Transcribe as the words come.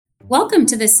Welcome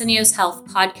to the Syneos Health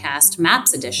Podcast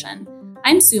MAPS edition.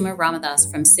 I'm Suma Ramadas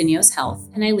from Syneos Health,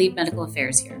 and I lead medical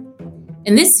affairs here.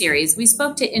 In this series, we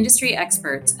spoke to industry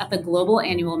experts at the global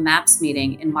annual MAPS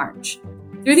meeting in March.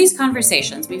 Through these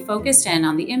conversations, we focused in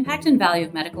on the impact and value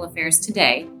of medical affairs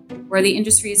today, where the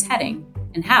industry is heading,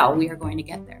 and how we are going to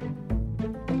get there.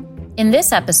 In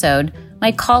this episode,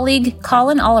 my colleague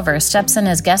Colin Oliver steps in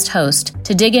as guest host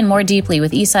to dig in more deeply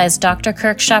with Eisai's Dr.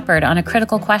 Kirk Shepard on a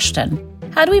critical question.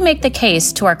 How do we make the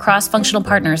case to our cross-functional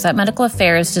partners that medical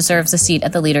affairs deserves a seat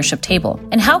at the leadership table?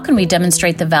 And how can we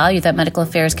demonstrate the value that medical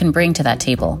affairs can bring to that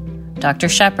table? Dr.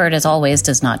 Shepard, as always,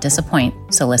 does not disappoint,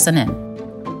 so listen in.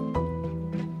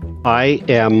 I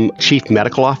am Chief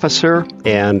Medical Officer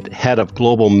and Head of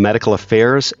Global Medical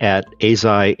Affairs at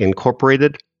Eisai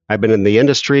Incorporated. I've been in the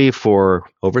industry for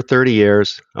over 30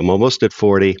 years. I'm almost at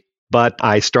 40. But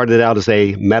I started out as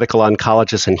a medical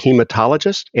oncologist and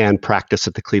hematologist and practiced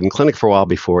at the Cleveland Clinic for a while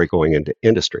before going into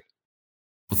industry.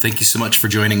 Well, thank you so much for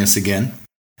joining us again.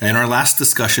 In our last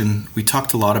discussion, we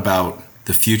talked a lot about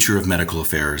the future of medical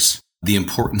affairs, the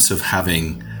importance of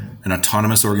having an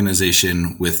autonomous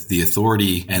organization with the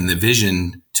authority and the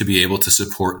vision to be able to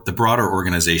support the broader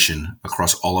organization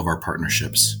across all of our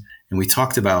partnerships. And we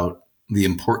talked about the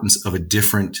importance of a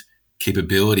different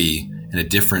capability and a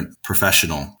different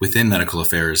professional within medical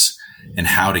affairs and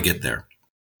how to get there.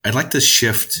 I'd like to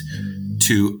shift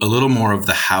to a little more of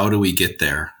the how do we get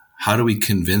there? How do we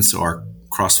convince our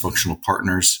cross-functional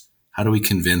partners? How do we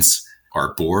convince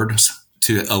our boards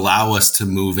to allow us to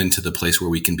move into the place where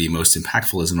we can be most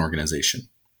impactful as an organization?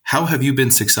 How have you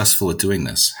been successful at doing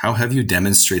this? How have you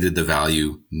demonstrated the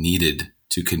value needed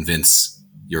to convince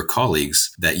your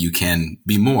colleagues that you can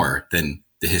be more than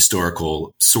the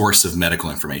historical source of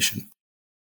medical information?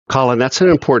 Colin, that's an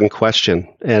important question,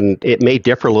 and it may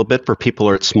differ a little bit for people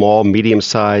who are at small,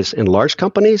 medium-sized, and large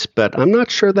companies, but I'm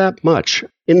not sure that much.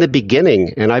 In the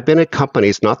beginning, and I've been at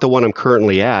companies, not the one I'm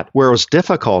currently at, where it was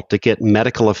difficult to get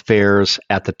medical affairs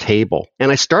at the table.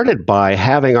 And I started by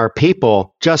having our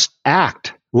people just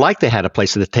act like they had a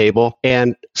place at the table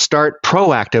and start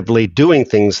proactively doing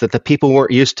things that the people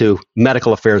weren't used to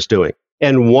medical affairs doing.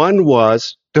 And one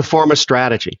was to form a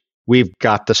strategy. We've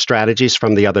got the strategies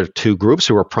from the other two groups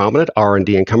who were prominent,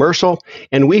 R&D and commercial,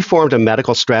 and we formed a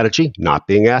medical strategy, not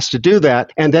being asked to do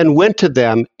that, and then went to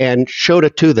them and showed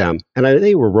it to them. And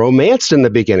they were romanced in the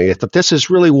beginning. They thought, this is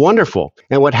really wonderful.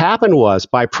 And what happened was,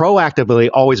 by proactively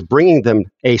always bringing them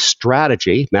a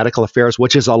strategy, medical affairs,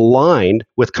 which is aligned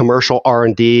with commercial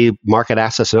R&D, market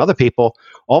access, and other people,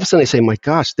 all of a sudden they say, my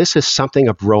gosh, this is something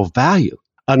of real value.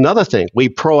 Another thing we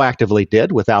proactively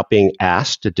did without being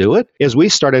asked to do it is we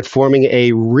started forming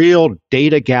a real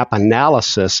data gap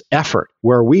analysis effort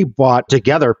where we brought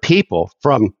together people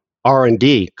from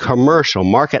R&D, commercial,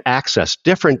 market access,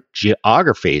 different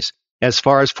geographies as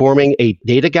far as forming a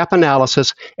data gap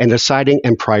analysis and deciding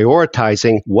and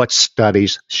prioritizing what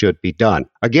studies should be done.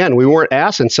 Again, we weren't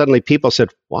asked, and suddenly people said,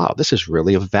 wow, this is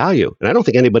really of value. And I don't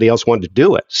think anybody else wanted to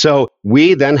do it. So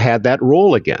we then had that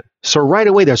role again. So right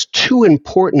away, there's two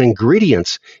important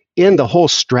ingredients in the whole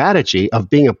strategy of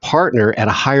being a partner at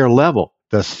a higher level.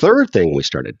 The third thing we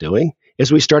started doing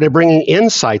is we started bringing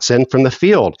insights in from the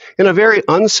field in a very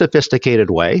unsophisticated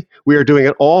way. We were doing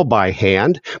it all by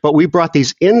hand, but we brought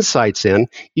these insights in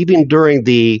even during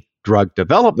the drug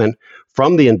development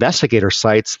from the investigator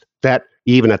sites that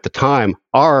even at the time,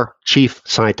 our chief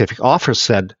scientific officer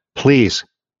said, please,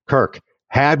 Kirk,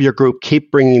 have your group keep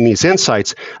bringing these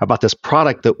insights about this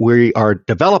product that we are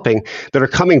developing that are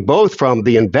coming both from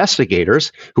the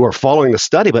investigators who are following the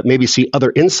study, but maybe see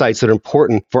other insights that are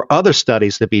important for other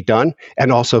studies to be done,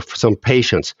 and also for some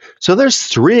patients. So there's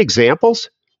three examples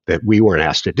that we weren't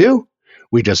asked to do.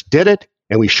 We just did it,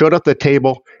 and we showed up at the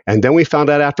table, and then we found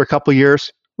out after a couple of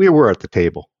years, we were at the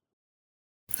table.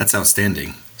 That's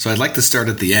outstanding. So I'd like to start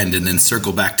at the end and then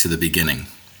circle back to the beginning.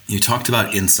 You talked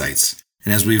about insights.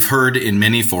 And as we've heard in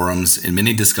many forums, in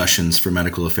many discussions for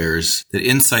medical affairs, that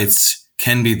insights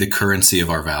can be the currency of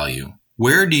our value.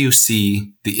 Where do you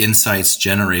see the insights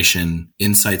generation,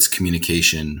 insights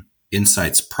communication,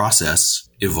 insights process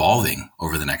evolving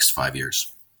over the next 5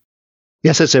 years?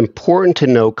 Yes, it's important to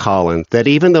know, Colin, that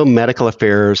even though medical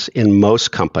affairs in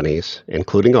most companies,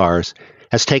 including ours,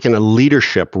 has taken a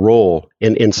leadership role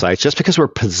in insights just because we're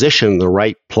positioned in the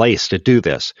right place to do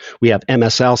this. We have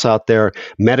MSLs out there,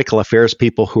 medical affairs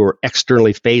people who are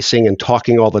externally facing and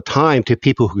talking all the time to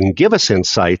people who can give us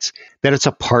insights, that it's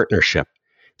a partnership,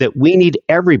 that we need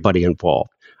everybody involved.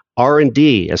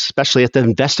 R&D, especially at the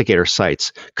investigator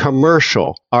sites,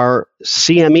 commercial, our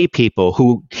CME people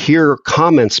who hear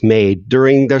comments made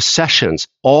during their sessions.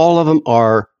 All of them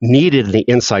are needed in the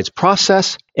insights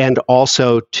process and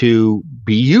also to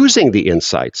be using the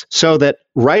insights so that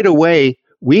right away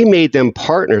we made them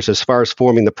partners as far as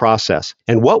forming the process.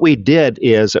 And what we did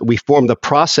is we formed the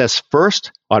process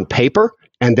first on paper,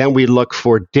 and then we look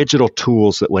for digital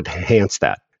tools that would enhance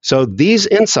that. So these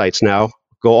insights now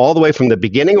go all the way from the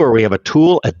beginning where we have a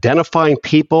tool identifying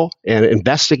people and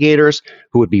investigators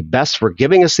who would be best for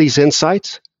giving us these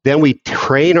insights. Then we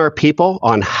train our people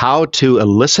on how to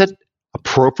elicit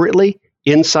appropriately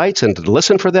insights and to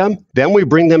listen for them. Then we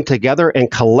bring them together and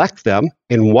collect them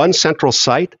in one central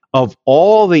site of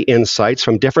all the insights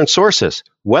from different sources,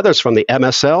 whether it's from the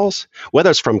MSLs, whether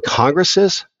it's from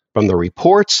Congresses, from the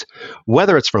reports,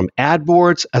 whether it's from ad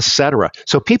boards, etc.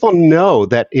 So people know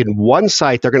that in one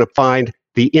site, they're going to find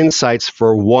the insights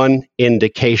for one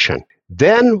indication.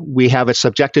 Then we have it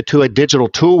subjected to a digital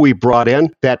tool we brought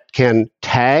in that can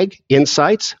tag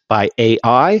insights by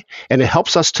AI, and it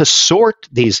helps us to sort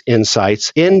these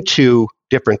insights into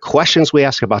different questions we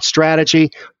ask about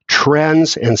strategy,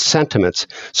 trends, and sentiments.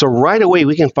 So right away,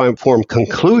 we can form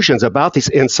conclusions about these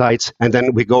insights, and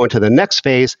then we go into the next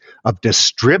phase of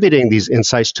distributing these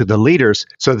insights to the leaders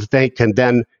so that they can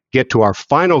then get to our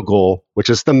final goal, which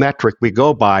is the metric we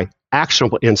go by,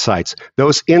 actionable insights,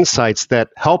 those insights that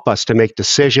help us to make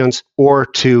decisions or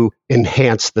to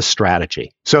enhance the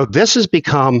strategy. So this has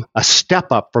become a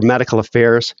step up for medical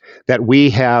affairs that we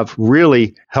have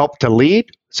really helped to lead.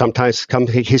 Sometimes some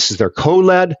cases they're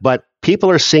co-led, but people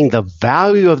are seeing the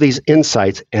value of these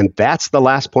insights, and that's the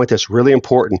last point that's really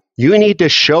important. You need to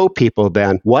show people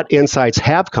then what insights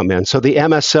have come in, so the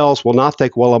MSLs will not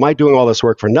think, well, am I doing all this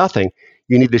work for nothing?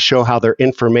 You need to show how their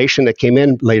information that came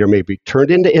in later may be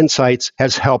turned into insights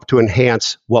has helped to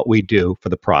enhance what we do for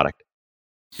the product.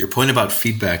 Your point about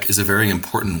feedback is a very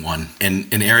important one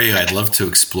and an area I'd love to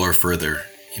explore further.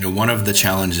 One of the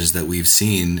challenges that we've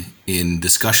seen in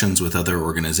discussions with other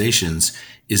organizations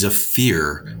is a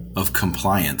fear of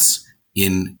compliance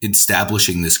in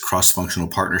establishing this cross-functional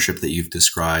partnership that you've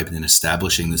described and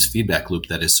establishing this feedback loop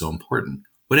that is so important.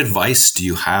 What advice do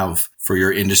you have for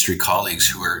your industry colleagues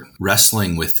who are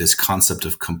wrestling with this concept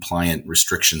of compliant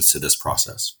restrictions to this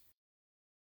process?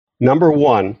 Number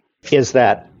one is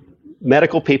that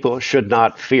medical people should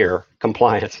not fear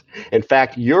compliance. In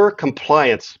fact, your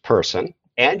compliance person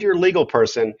and your legal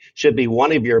person should be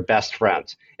one of your best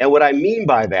friends. And what I mean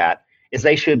by that is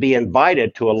they should be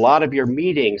invited to a lot of your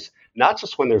meetings, not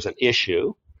just when there's an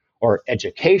issue or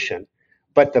education,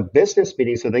 but the business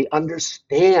meetings so they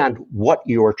understand what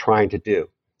you are trying to do.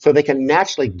 So they can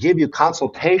naturally give you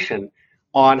consultation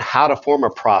on how to form a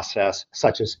process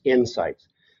such as insights.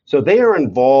 So they are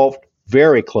involved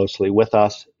very closely with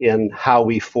us in how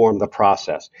we form the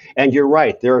process. And you're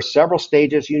right, there are several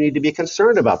stages you need to be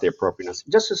concerned about the appropriateness,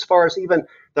 just as far as even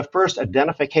the first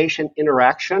identification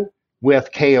interaction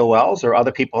with KOLs or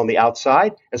other people on the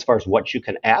outside, as far as what you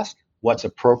can ask, what's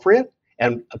appropriate,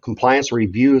 and compliance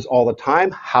reviews all the time,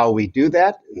 how we do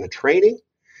that in the training.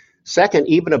 Second,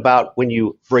 even about when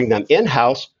you bring them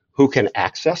in-house, who can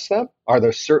access them? Are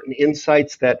there certain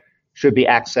insights that should be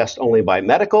accessed only by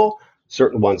medical,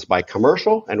 certain ones by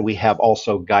commercial? And we have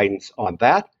also guidance on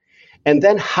that. And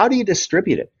then how do you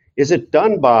distribute it? Is it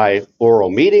done by oral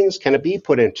meetings? Can it be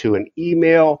put into an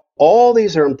email? All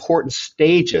these are important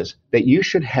stages that you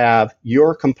should have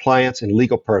your compliance and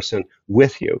legal person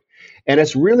with you. And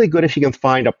it's really good if you can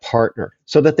find a partner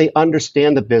so that they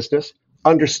understand the business,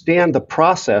 understand the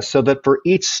process, so that for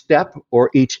each step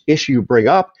or each issue you bring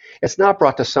up, it's not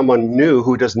brought to someone new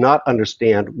who does not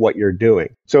understand what you're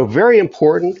doing. So very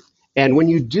important. And when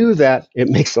you do that, it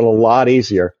makes it a lot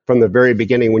easier from the very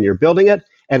beginning when you're building it,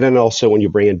 and then also when you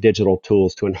bring in digital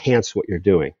tools to enhance what you're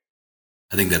doing.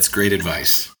 I think that's great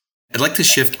advice. I'd like to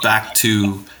shift back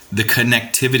to the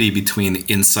connectivity between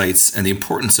insights and the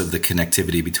importance of the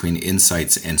connectivity between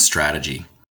insights and strategy.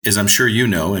 As I'm sure you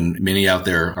know, and many out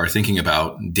there are thinking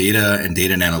about, data and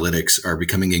analytics are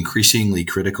becoming increasingly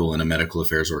critical in a medical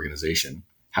affairs organization.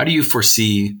 How do you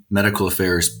foresee medical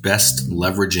affairs best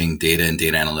leveraging data and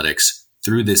data analytics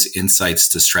through this insights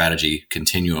to strategy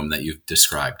continuum that you've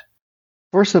described?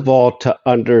 First of all, to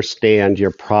understand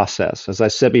your process. As I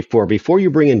said before you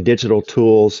bring in digital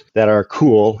tools that are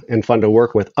cool and fun to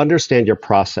work with, understand your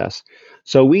process.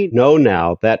 So we know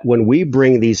now that when we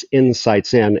bring these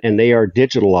insights in and they are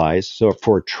digitalized, so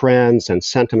for trends and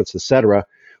sentiments, etc.,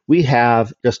 we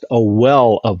have just a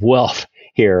well of wealth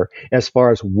here as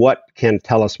far as what can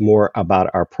tell us more about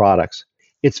our products.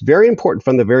 It's very important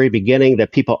from the very beginning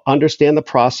that people understand the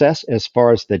process as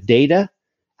far as the data,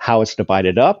 how it's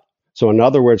divided up. So in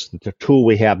other words, the tool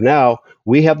we have now,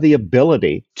 we have the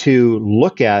ability to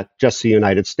look at just the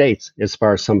United States as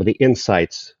far as some of the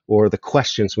insights or the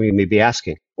questions we may be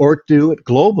asking, or do it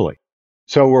globally.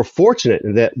 So we're fortunate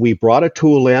that we brought a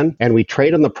tool in and we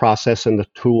trained on the process and the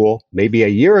tool maybe a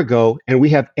year ago, and we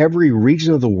have every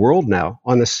region of the world now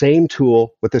on the same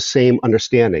tool with the same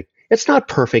understanding. It's not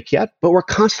perfect yet, but we're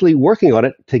constantly working on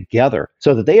it together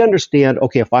so that they understand,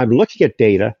 okay, if I'm looking at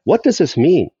data, what does this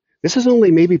mean? This is only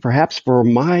maybe perhaps for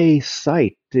my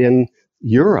site in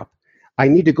Europe. I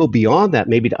need to go beyond that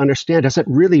maybe to understand, does it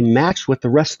really match with the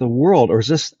rest of the world, or is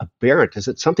this aberrant? Is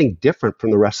it something different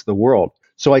from the rest of the world?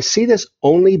 So I see this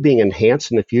only being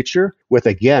enhanced in the future with,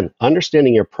 again,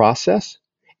 understanding your process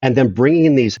and then bringing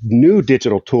in these new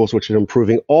digital tools, which are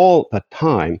improving all the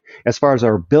time as far as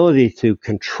our ability to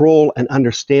control and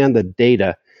understand the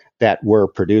data that we're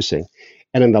producing.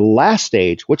 And in the last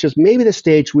stage, which is maybe the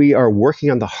stage we are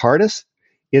working on the hardest,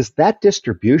 is that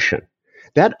distribution,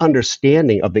 that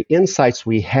understanding of the insights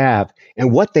we have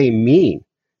and what they mean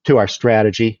to our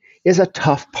strategy is a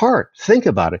tough part. Think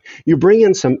about it. You bring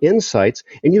in some insights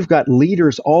and you've got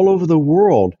leaders all over the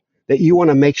world that you want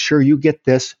to make sure you get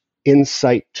this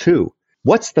insight to.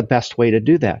 What's the best way to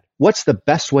do that? What's the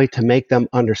best way to make them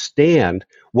understand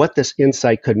what this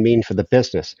insight could mean for the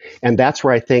business? And that's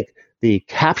where I think the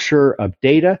capture of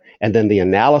data and then the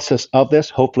analysis of this,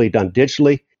 hopefully done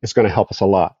digitally, is going to help us a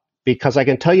lot. Because I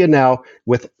can tell you now,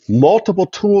 with multiple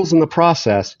tools in the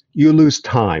process, you lose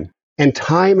time. And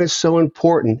time is so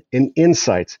important in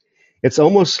insights. It's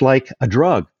almost like a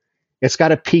drug. It's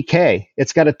got a PK.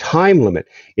 It's got a time limit.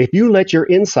 If you let your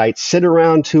insights sit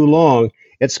around too long,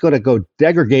 it's going to go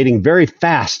degrading very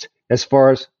fast as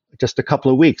far as just a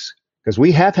couple of weeks. Because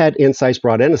we have had insights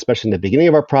brought in, especially in the beginning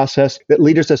of our process, that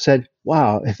leaders have said,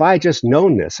 wow, if I just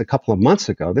known this a couple of months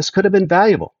ago, this could have been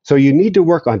valuable. So you need to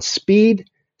work on speed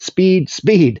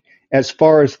as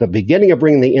far as the beginning of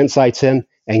bringing the insights in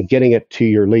and getting it to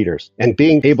your leaders. And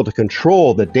being able to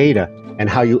control the data and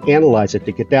how you analyze it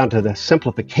to get down to the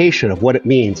simplification of what it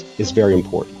means is very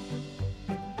important.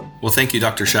 Well, thank you,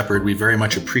 Dr. Shepard. We very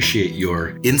much appreciate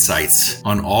your insights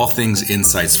on all things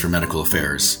insights for medical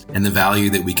affairs and the value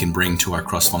that we can bring to our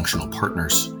cross-functional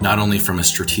partners, not only from a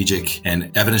strategic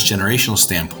and evidence generational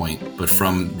standpoint, but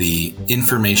from the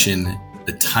information,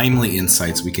 the timely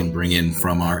insights we can bring in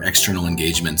from our external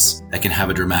engagements that can have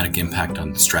a dramatic impact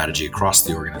on strategy across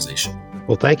the organization.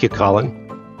 Well, thank you, Colin.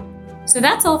 So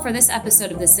that's all for this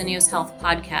episode of the Syneos Health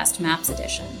Podcast MAPS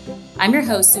Edition. I'm your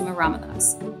host, Suma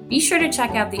Ramadas. Be sure to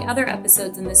check out the other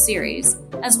episodes in this series,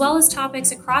 as well as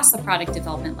topics across the product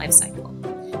development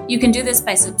lifecycle. You can do this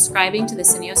by subscribing to the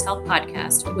Syneos Health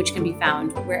Podcast, which can be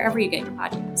found wherever you get your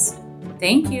podcasts.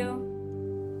 Thank you.